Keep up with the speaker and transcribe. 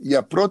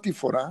Για πρώτη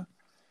φορά,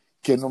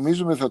 και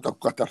νομίζουμε θα το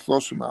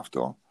καταρθώσουμε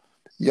αυτό,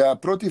 για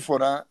πρώτη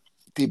φορά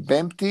την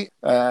Πέμπτη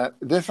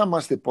δεν θα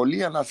είμαστε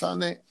πολλοί, αλλά θα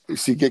είναι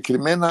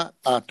συγκεκριμένα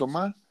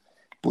άτομα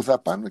που θα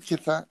πάνε και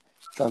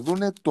θα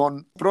δούνε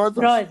τον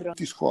πρόεδρο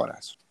της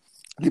χώρας.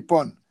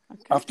 Λοιπόν,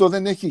 αυτό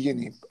δεν έχει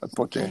γίνει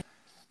ποτέ.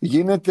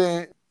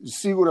 Γίνεται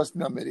σίγουρα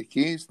στην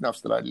Αμερική, στην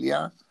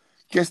Αυστραλία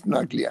και στην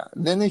Αγγλία.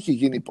 Δεν έχει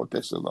γίνει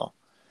ποτέ εδώ.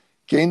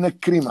 Και είναι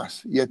κρίμα,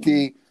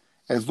 γιατί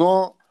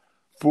εδώ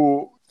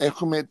που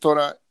έχουμε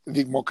τώρα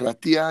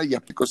δημοκρατία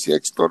για 26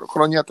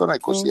 χρόνια τώρα,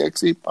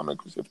 26, πάμε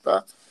 27,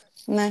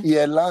 η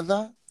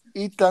Ελλάδα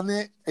ήταν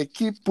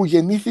εκεί που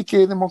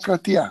γεννήθηκε η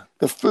δημοκρατία.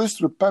 The first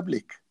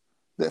republic.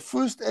 The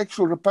first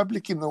actual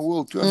republic in the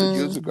world 200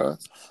 years ago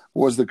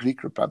was the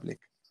Greek Republic.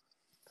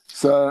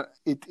 So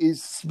it is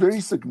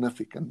very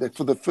significant that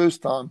for the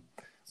first time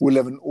we'll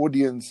have an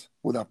audience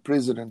with our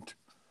president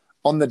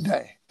on the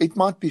day. It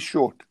might be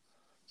short,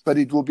 but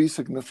it will be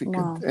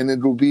significant. And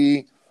it will be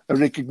a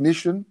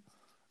recognition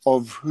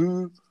of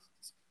who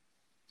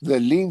the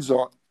Hellenes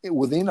are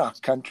within our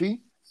country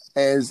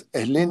as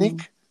Hellenic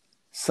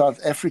South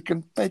African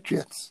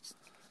patriots.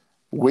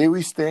 Where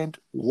we stand,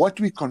 what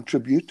we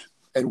contribute,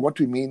 and what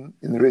we mean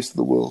in the rest of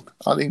the world.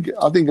 I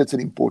think it's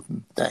an important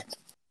fact.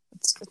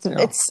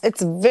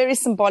 It's very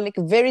symbolic,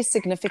 very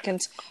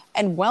significant,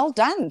 and well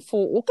done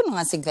for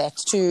organising that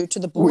to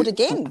the board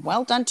again.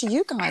 Well done to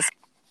you guys.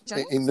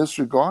 In this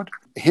regard,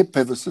 HIP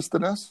have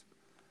assisted us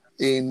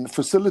in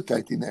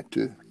facilitating that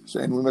too.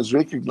 And we must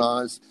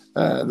recognise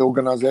the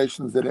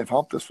organisations that have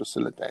helped us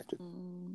facilitate it.